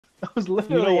I was You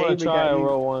literally don't want aiming to try at a you.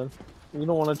 real one. You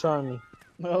don't want to try me.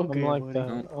 Okay, I'm like buddy. that.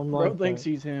 No. I'm Bro like thinks that.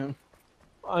 he's him.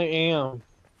 I am.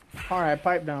 Alright,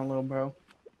 pipe down, little bro.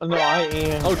 No, I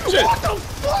am. Oh shit! What the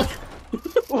fuck?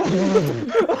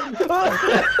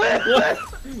 What?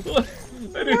 What?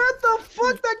 What the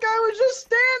fuck? That guy was just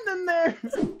standing there.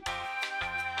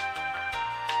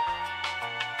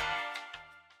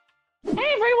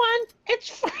 Hey everyone, it's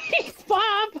Freak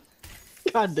Bob.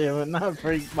 God damn it, not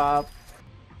Freak Bob.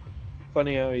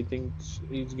 Funny how he thinks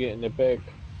he's getting a pick.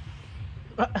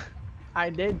 I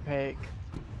did pick.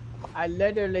 I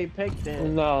literally picked it.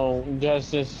 No,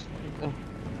 Justice.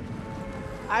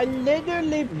 I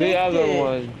literally picked The other it.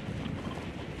 one.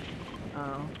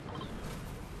 Oh.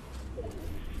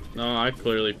 No, I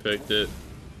clearly picked it.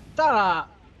 Shut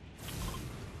up.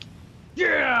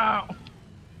 Yeah.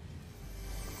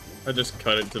 I just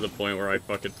cut it to the point where I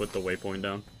fucking put the waypoint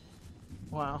down.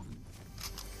 Wow.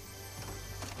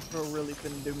 Bro really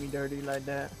couldn't do me dirty like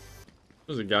that.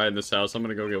 There's a guy in this house. I'm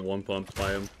gonna go get one pumped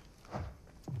by him.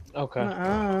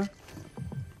 Okay.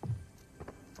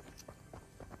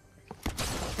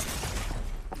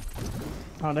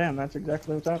 Oh damn, that's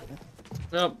exactly what's happening.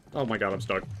 Yep. Oh my god, I'm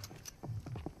stuck.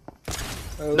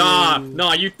 Oh.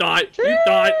 Nah, you thought. You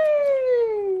thought.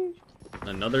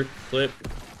 Another clip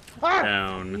Ah!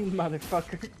 down. You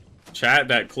motherfucker. Chat,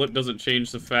 that clip doesn't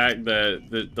change the fact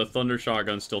that the thunder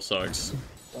shotgun still sucks.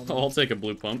 I'll take a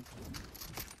blue pump.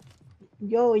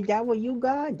 Yo, is that what you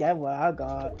got? That's what I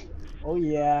got. Oh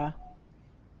yeah.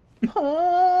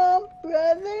 Pump,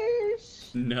 brothers.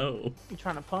 No. You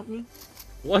trying to pump me?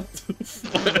 What the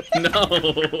fuck?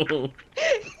 No.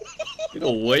 Get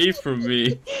away from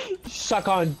me. Suck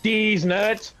on D's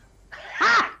nuts.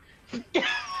 Ha!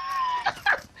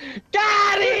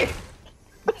 Got it!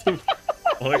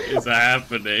 What is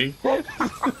happening?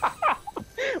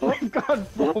 We've gone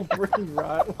full brain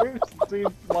rot. We've seen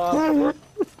flop.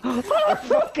 We're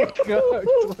fucking cooked.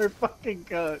 We're fucking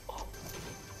cooked.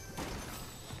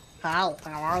 How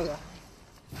are you?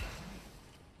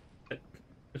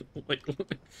 Like,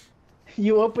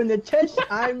 You open the chest.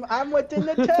 I'm within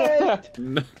the chest.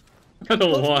 no, I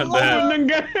don't want that. Open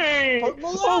the game!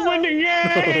 Open the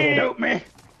game! Loot me.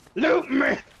 Loot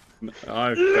me.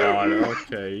 Oh god,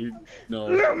 okay. No.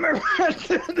 Loot me.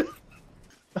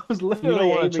 I was You literally don't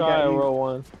want aiming to try at a you. real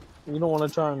one. You don't want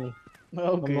to try me.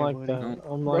 Okay, I'm like buddy. that.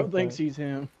 I'm Bro like thinks that. he's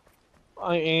him.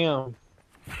 I am.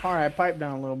 Alright, pipe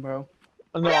down, little bro.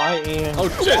 No, I am. Oh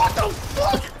shit! What the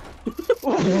fuck?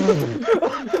 What?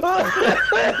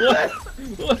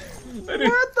 What? What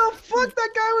the fuck? That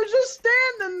guy was just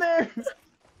standing there.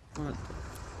 What?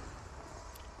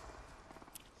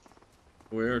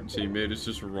 Where our teammate is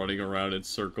just running around in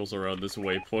circles around this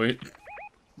waypoint.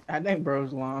 I think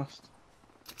bro's lost.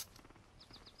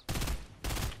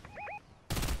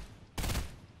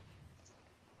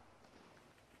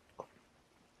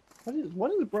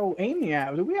 What is bro aiming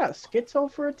at? Do we got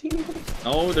schizo for a team?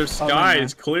 Oh, there's Oh, Sky. no.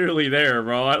 It's clearly there,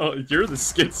 bro. I don't. You're the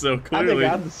schizo, I clearly.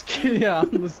 think I'm the schizo. Yeah, I'm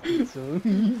the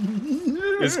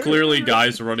schizo. It's clearly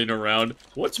guys running around.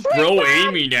 What's bro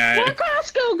aiming We're at?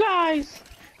 Costco guys!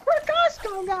 We're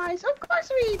Costco guys. Of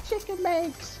course we eat chicken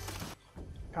legs.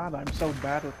 God, I'm so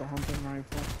bad with the hunting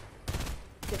rifle.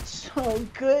 It's so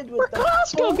good with We're the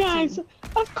Costco hunting. guys!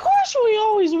 Of course we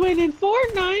always win in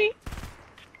Fortnite!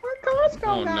 We're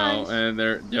Costco Oh guys. no, and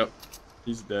there. Yep,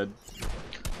 he's dead.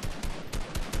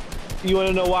 You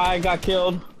wanna know why I got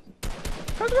killed?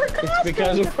 Cause we're Costco. It's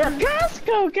because guys. we're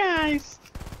Costco guys!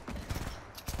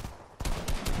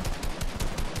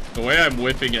 The way I'm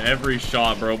whipping every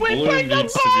shot, bro. We Blue picked the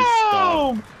needs to be stopped.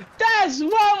 bomb! That's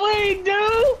what we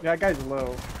do! That guy's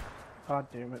low. God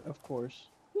damn it, of course.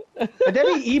 And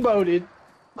then he emoted.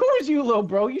 Of course you low,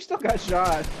 bro. You still got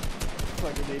shot.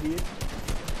 Fucking idiot.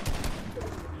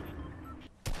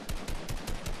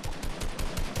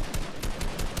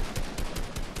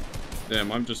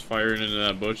 Damn, I'm just firing into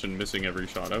that bush and missing every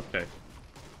shot. Okay.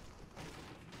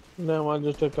 No, I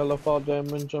just took a fall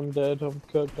damage. I'm dead. I'm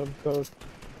cooked. I'm cooked.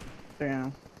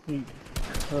 Damn. He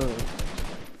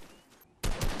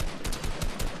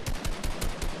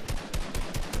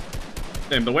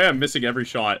Damn, the way I'm missing every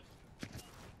shot.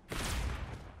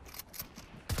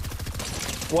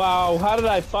 Wow, how did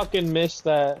I fucking miss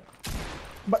that?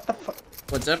 What the fuck?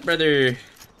 What's up, brother?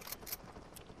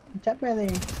 What's up, brother?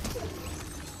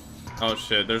 Oh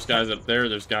shit, there's guys up there,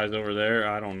 there's guys over there.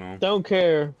 I don't know. Don't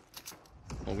care.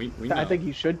 Well, we know. I think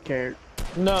you should care.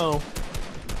 No.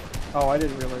 Oh, I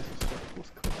didn't realize this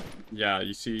was cool. Yeah,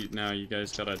 you see, now you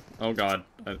guys gotta... Oh god.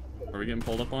 Are we getting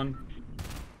pulled up on?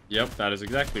 Yep, that is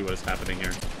exactly what is happening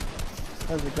here.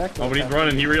 That's exactly. Oh, but what he's happened.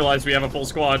 running. He realized we have a full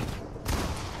squad.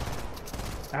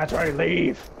 That's right,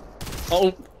 leave.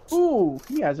 Oh. Ooh,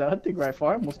 he has a hunting rifle.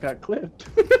 I almost got clipped.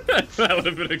 That would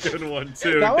have been a good one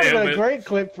too. That would have Damn been a it. great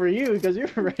clip for you because you're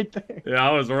right there. Yeah,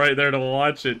 I was right there to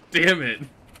watch it. Damn it.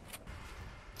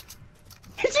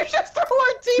 Did you just throw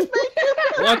our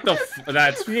teammate? What the f-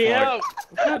 That's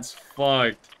fucked. That's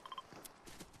fucked.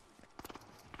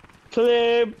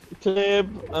 Clip.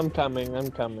 I'm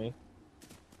coming.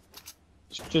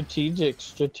 Strategic.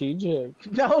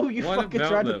 No, you What fucking about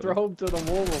tried to them? throw him to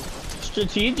the wall.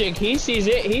 Strategic. He sees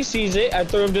it. I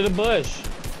threw him to the bush.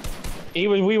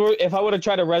 If I would have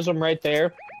tried to res him right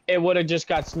there, it would have just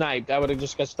got sniped. I would have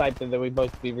just got sniped and then we'd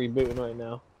both be rebooting right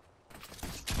now.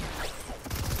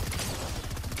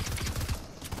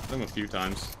 Them a few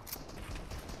times.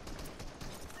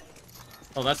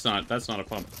 Oh, that's not a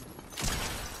pump.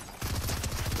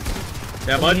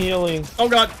 Yeah, I'm bud. healing. Oh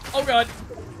god. Oh god.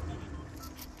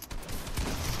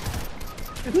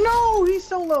 No, he's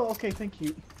so low. Okay, thank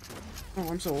you. Oh,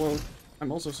 I'm so low.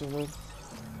 I'm also so low.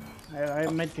 I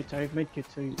have medkits. I have medkits.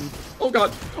 So you... Oh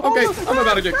god. Okay, I'm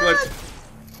about to get clipped.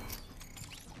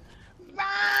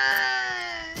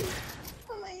 Run!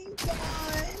 Oh my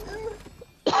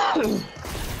god.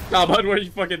 Nah, bud, what do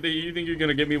you fucking think? You think you're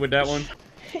gonna get me with that one?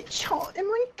 It's hot. Am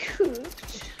I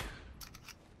cooked?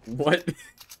 What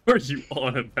are you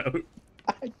on about?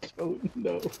 I don't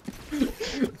know.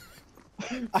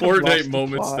 Fortnite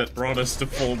moments that brought us to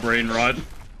full brain rot.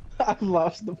 I've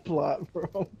lost the plot, bro.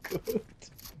 I'm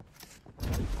cooked.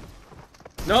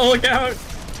 No, look out!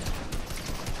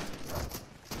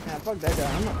 Yeah, fuck that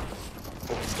guy. I'm not...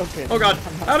 Okay. Oh god,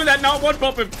 how did that not one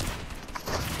bump him?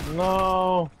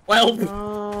 No. Well,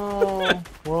 No.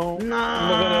 Well, No.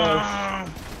 look at us.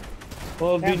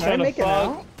 Well, be Damn, trying to make it fuck.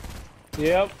 out?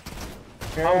 Yep.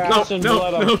 Yeah. I'm kissing no,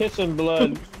 blood. no. I'm kissing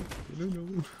blood.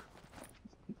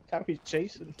 How he's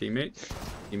chasing. Teammate?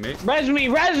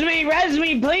 Res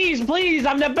me, please.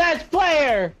 I'm the best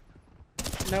player.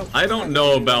 No. I don't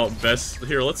know about best.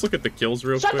 Here, let's look at the kills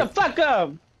real Shut quick. the fuck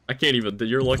up. I can't even.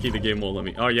 You're lucky the game won't let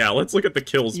me. Oh yeah, let's look at the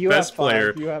kills. You Best have five,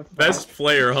 player. you have five. Best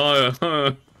player,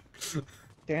 huh?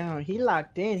 Damn, he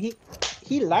locked in.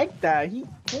 He liked that. He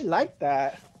liked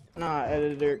that. Nah,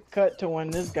 editor, cut to when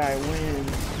this guy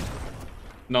wins.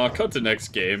 Nah, cut to next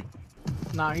game.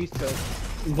 Nah, he's good.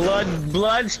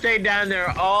 Blood stayed down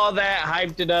there. All that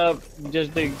hyped it up.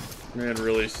 Just to... Man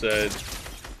really said,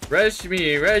 "Res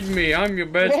me, I'm your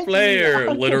best Res me, player."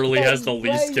 I'm Literally your has the best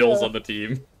least player. kills on the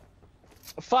team.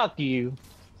 Fuck you.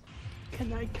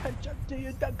 Can I catch up to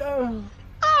you, Ducko?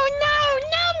 Oh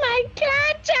no, my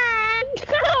contact!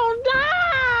 Don't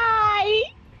die!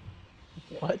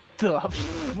 What the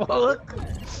fuck?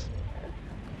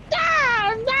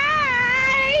 Don't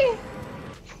die!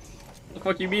 The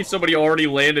fuck you mean somebody already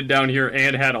landed down here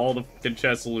and had all the fucking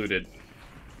chests looted?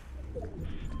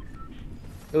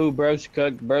 Ooh, bro's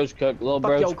cooked, little Fuck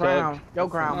bro's your cooked. ground. Your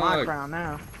ground, my Fuck. ground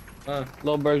now.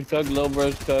 Little bro's cooked,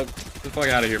 Get the fuck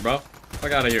out of here, bro.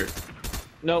 Fuck out of here.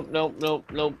 Nope.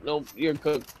 You're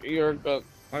cooked.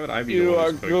 Why would I be You the one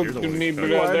are who's cooked? You're the cooked one to me, who's bro.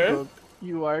 cooked. You are there? cooked.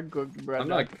 You are cooked, brother. I'm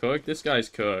not cooked. This guy's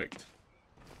cooked.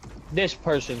 This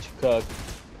person's cooked.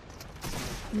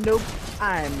 Nope,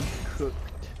 I'm cooked.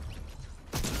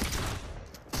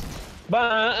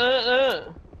 But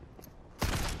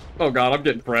Oh god, I'm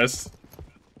getting pressed.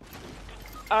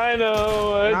 I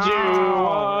know what you No.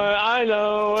 want. I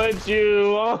know what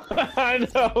you want. I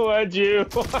know what you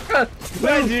want.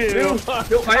 What you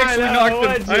want. I actually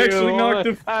knocked him. I actually knocked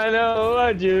him. I know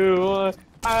what you want.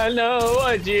 I know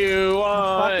what you What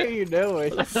want. are you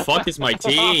doing? What the fuck is my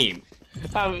team?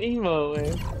 I'm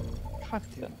emoing. Fuck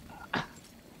you.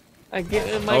 I get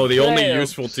in my Oh, the only trail.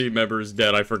 useful team member is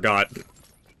dead. I forgot.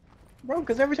 Bro,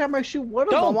 because every time I shoot one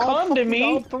of Don't them, all come to fucking- me.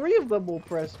 all three of them will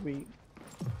press me.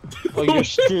 Oh, you're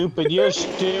stupid. You're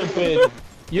stupid.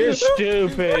 You're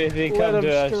stupid if you Let come them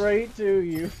to us. straight to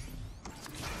you.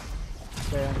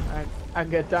 Damn, I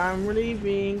get I'm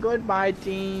leaving. Goodbye,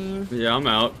 team. Yeah, I'm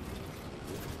out.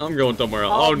 I'm going somewhere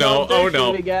else. Oh, Oh no! they're Oh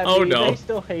no! shooting at Oh me. no! They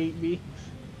still hate me.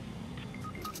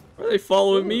 What are they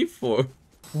following me for?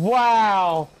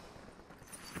 Wow.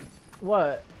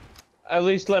 What? At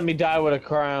least let me die with a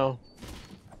crown.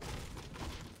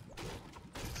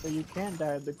 So you can't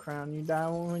die with the crown. You die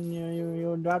when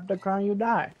you drop the crown. You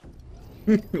die.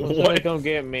 Somebody What? come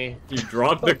get me. You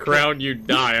drop the crown, you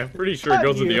die. I'm pretty sure it Fuck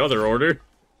goes in the you. other order.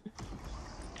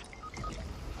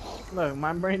 Look,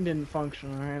 my brain didn't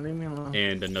function. Alright, leave me alone.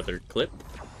 And another clip.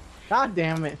 God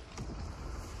damn it.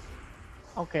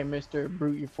 Okay, Mr.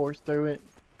 Brute, you forced through it.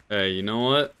 Hey, you know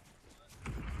what?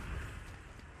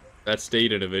 That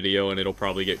stayed in a video and it'll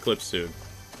probably get clipped soon.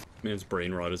 Man's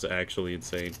brain rot is actually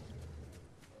insane.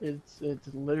 It's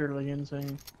literally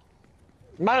insane.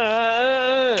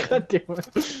 I God damn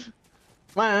it.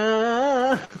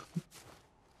 I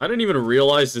didn't even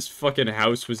realize this fucking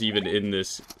house was even in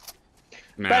this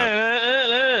map.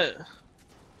 I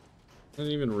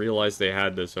didn't even realize they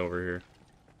had this over here.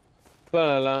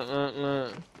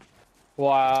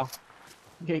 Wow.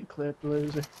 Get clipped,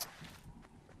 loser.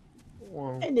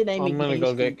 Well, And then I'm gonna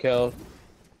go get killed.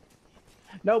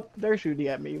 Nope, they're shooting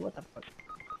at me. What the fuck?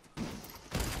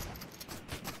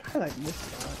 I like this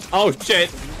guy. Oh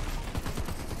shit!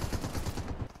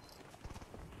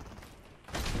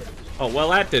 Oh well,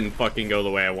 that didn't fucking go the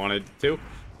way I wanted it to.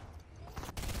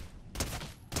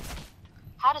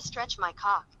 How to stretch my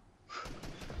cock.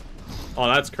 Oh,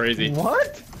 that's crazy.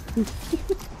 What?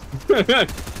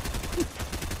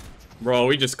 Bro,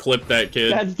 we just clipped that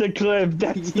kid. That's the clip.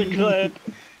 That's the clip.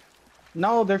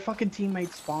 No, their fucking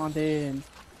teammates spawned in.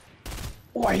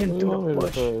 Oh, I didn't do a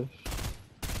push.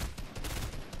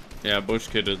 Yeah, Bush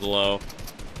kid is low.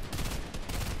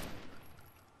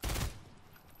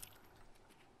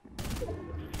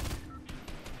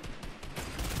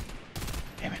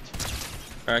 Damn it.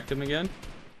 Cracked him again?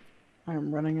 I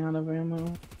am running out of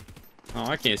ammo. Oh,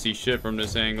 I can't see shit from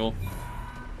this angle.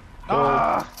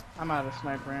 Ah! I'm out of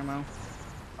sniper ammo.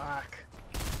 Fuck.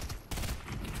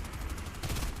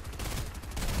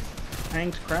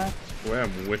 Tank's cracked. Boy,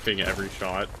 I'm whiffing every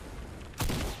shot.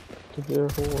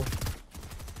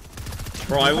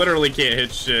 Bro, I literally can't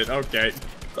hit shit. Okay,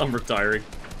 I'm retiring.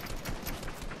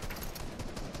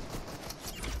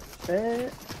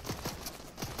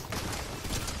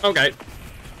 Okay.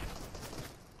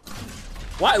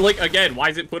 Why? Like, again, why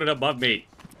is it put it above me?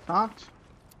 Knocked.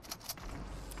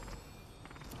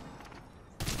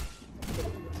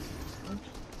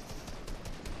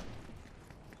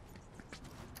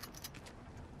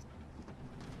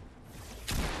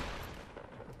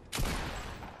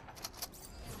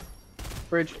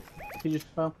 Bridge. He just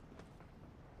fell.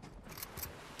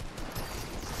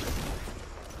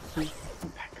 Back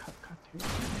up, God,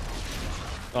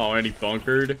 Oh, and he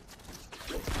bunkered.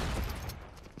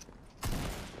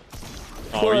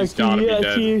 Oh, he's gotta be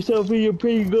dead. yourself in your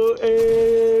pretty good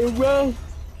area.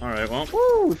 Alright, well.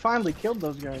 Woo! We finally killed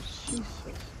those guys. Jesus.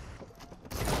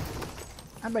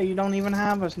 I bet you don't even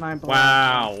have a sniper.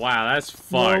 Wow, wow, that's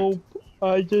fucked. Nope,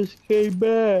 I just came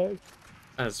back.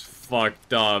 That's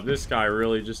fucked up. This guy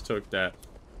really just took that.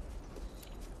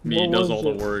 Me What does was all the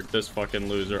it? work. This fucking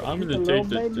loser. I'm He's a gonna little take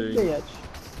this baby thing. bitch.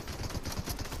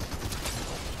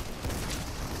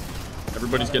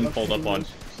 Everybody's getting pulled up on.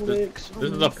 Flicks.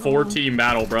 This is a 4-team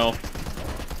battle, bro.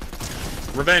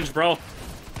 Revenge, bro.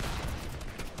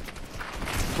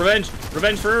 Revenge.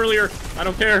 Revenge for earlier. I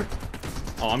don't care.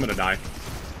 Oh, I'm gonna die.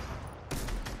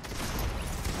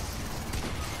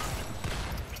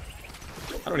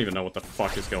 I don't even know what the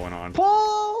fuck is going on.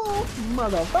 Pull,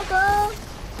 motherfucker!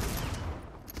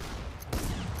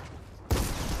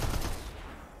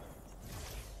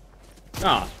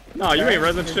 Nah. No, you ain't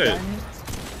resin shit.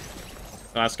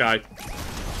 Last guy.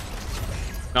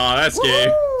 Nah, that's gay.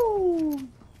 Woo!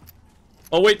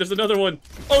 Oh, wait, there's another one.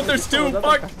 Oh, there's two. another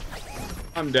Fuck. guy.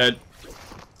 I'm dead.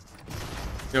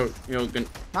 Yo, good.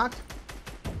 Knocked.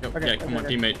 Yo, Okay, yeah, come on,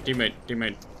 okay.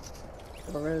 teammate.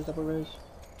 Double res, double res.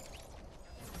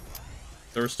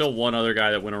 There was still one other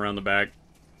guy that went around the back.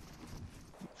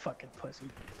 Fucking pussy.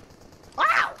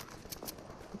 Wow!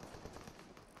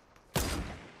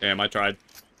 Damn, I tried.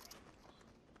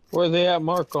 Where they at,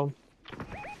 Markham?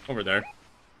 Over there.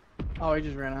 Oh, he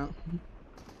just ran out.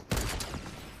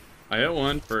 I hit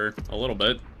one for a little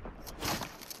bit.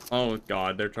 Oh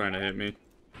god, they're trying to hit me.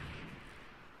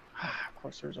 Of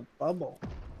course, there's a bubble.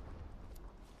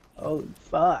 Oh,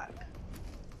 fuck.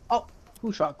 Oh,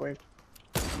 who shockwaved?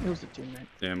 It was the teammate.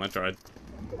 Damn, I tried.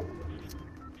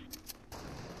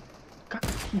 God,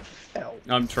 he fell.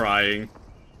 I'm trying.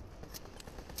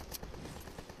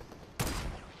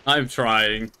 I'm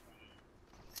trying.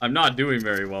 I'm not doing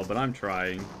very well, but I'm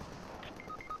trying.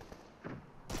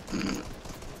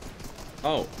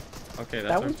 Oh, okay,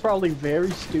 that's That was probably very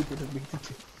stupid of me to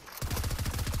do.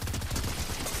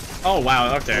 Oh,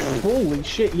 wow, okay. Holy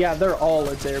shit, yeah, they're all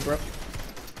in there, bro.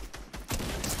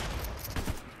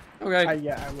 Okay.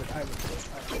 Yeah, I would.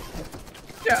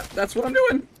 Yeah, that's what I'm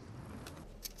doing.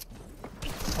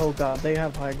 Oh god, they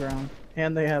have high ground.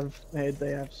 And they have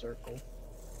circle.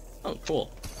 Oh,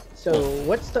 cool. So,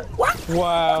 what's the... What?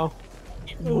 Wow.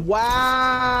 Wow!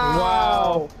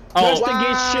 Wow. Oh. Just to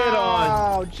get shit on.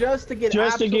 Wow, just to get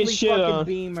Just to get absolutely shit fucking on.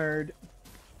 beamered.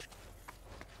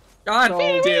 God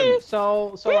damn.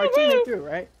 So our teammate through,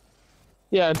 right?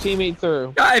 Yeah, teammate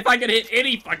through. God, if I could hit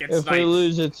any fucking If we snipes.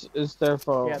 lose, it's their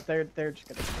fault. Yeah, they're just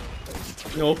gonna...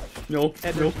 No, no,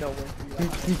 And no. there's no way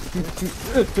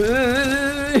for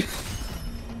you.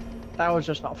 That was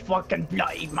just a fucking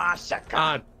bloody massacre.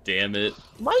 God damn it.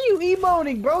 Why are you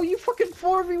emoting, bro? You fucking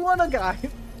 4v1 a guy.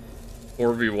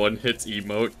 4v1 hits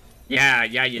emote. Yeah,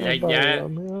 you like that?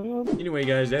 Anyway,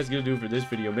 guys, that's gonna do it for this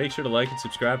video. Make sure to like and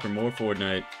subscribe for more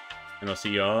Fortnite. And I'll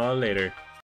see y'all later.